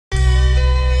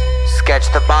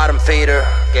Sketch the bottom feeder.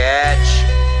 Sketch.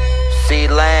 C.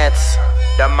 Lance,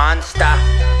 the monster.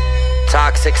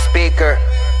 Toxic speaker.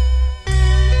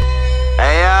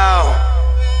 Ayo.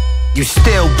 You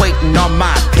still waiting on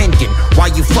my opinion? Why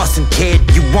you fussing, kid?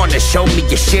 You wanna show me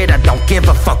your shit? I don't give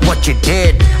a fuck what you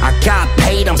did. I got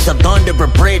paid, I'm still under a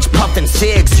bridge, puffing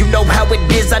cigs. You know how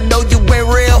it is, I know you ain't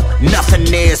real. Nothing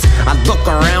is. I look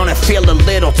around and feel a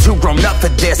little too grown up for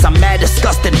this. I'm mad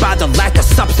disgusted by the lack of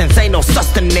substance, ain't no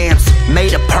sustenance.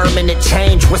 Made a permanent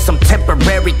change with some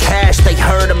temporary cash. They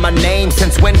heard of my name,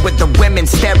 since when with the women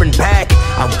staring back?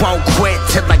 I won't quit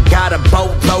till I got a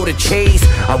boatload of cheese.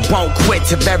 I won't quit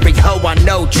till every hoe I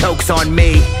know chokes on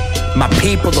me. My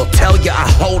people will tell you I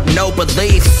hold no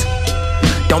beliefs.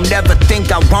 Don't ever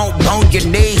think I won't bone your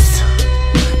knees.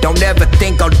 Don't ever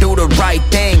think I'll do the right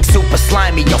thing. Super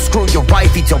slimy, I'll screw your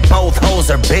wifey till both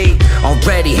holes are beat.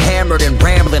 Already hammered and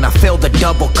rambling, I fill the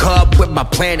double cup with my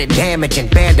planet damaging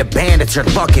band of bandits. Your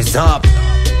luck is up.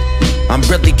 I'm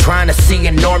really trying to see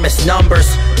enormous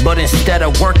numbers, but instead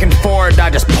of working for it,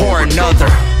 I just pour another.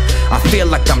 I feel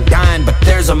like I'm dying, but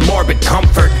there's a morbid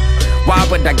comfort. Why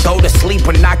would I go to sleep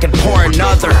when I can pour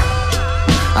another?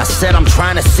 I said I'm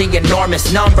trying to see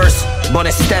enormous numbers, but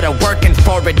instead of working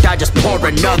for it, I just pour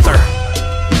another.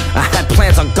 I had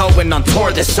plans on going on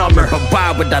tour this summer, but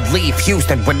why would I leave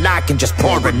Houston when I can just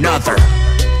pour another?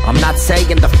 I'm not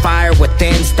saying the fire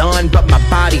within's done, but my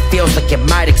body feels like it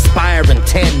might expire in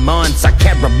 10 months. I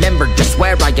can't remember just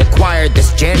where I acquired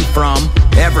this gin from.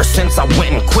 Ever since I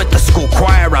went and quit the school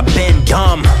choir, I've been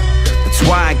dumb. That's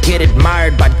why I get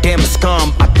admired by dim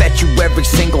scum. I bet you every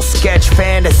single sketch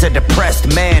fan is a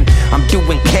depressed man. I'm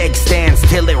doing keg stands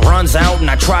till it runs out and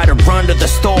I try to run to the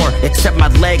store, except my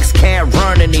legs can't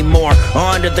run anymore.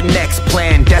 On to the next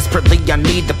plan, desperately I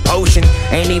need the potion.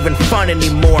 Ain't even fun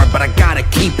anymore, but I gotta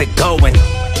keep it going.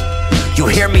 You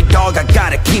hear me, dog? I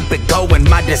gotta keep it going.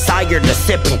 My desire to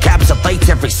sip encapsulates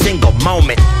every single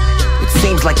moment. It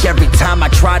seems like every time I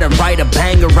try to write a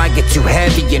banger, I get too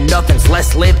heavy and nothing's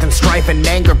less lit than strife and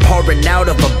anger pouring out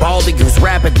of a baldy who's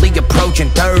rapidly approaching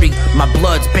 30. My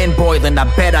blood's been boiling,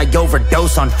 I bet I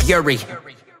overdose on fury.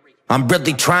 I'm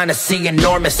really trying to see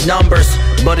enormous numbers,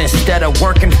 but instead of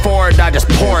working for it, I just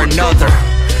pour another.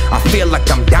 I feel like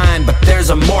I'm dying, but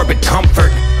there's a morbid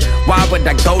comfort. Why would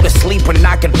I go to sleep when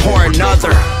I can pour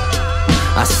another?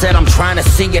 I said I'm trying to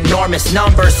see enormous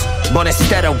numbers, but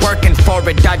instead of working for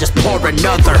it, I just pour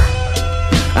another.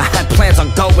 I had plans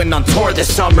on going on tour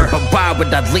this summer, but why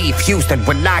would I leave Houston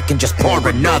when I can just pour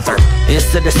another?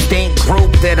 It's a distinct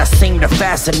group that I seem to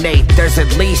fascinate. There's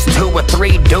at least 2 or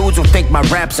 3 dudes who think my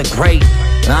raps are great.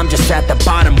 I'm just at the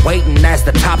bottom waiting as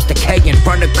the top's decaying.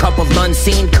 Run a couple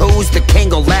unseen coups, the king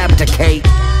will abdicate.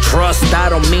 Trust, I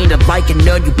don't mean to liken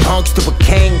none you punks to a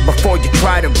king. Before you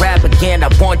try to rap again, I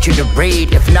want you to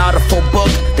read. If not a full book,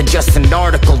 then just an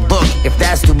article. Look, if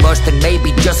that's too much, then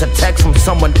maybe just a text from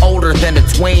someone older than a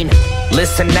tween.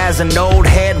 Listen as an old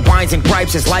head whines and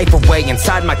gripes his life away.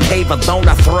 Inside my cave alone,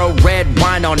 I throw red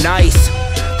wine on ice.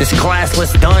 This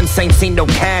classless dunce ain't seen no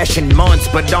cash in months,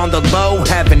 but on the low,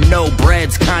 having no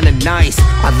bread's kinda nice.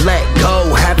 I let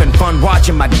go, having fun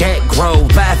watching my debt grow,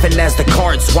 laughing as the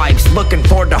card swipes, looking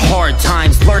for the hard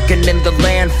times, lurking in the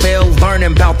landfill,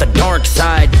 learning about the dark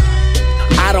side.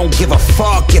 I don't give a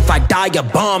fuck if I die a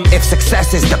bum, if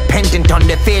success is dependent on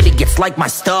if idiots like my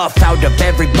stuff. Out of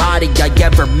everybody I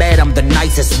ever met, I'm the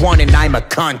nicest one and I'm a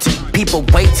cunt. People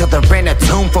wait till they're in a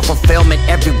tomb for fulfillment.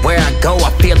 Everywhere I go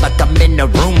I feel like I'm in a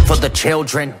room full of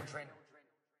children.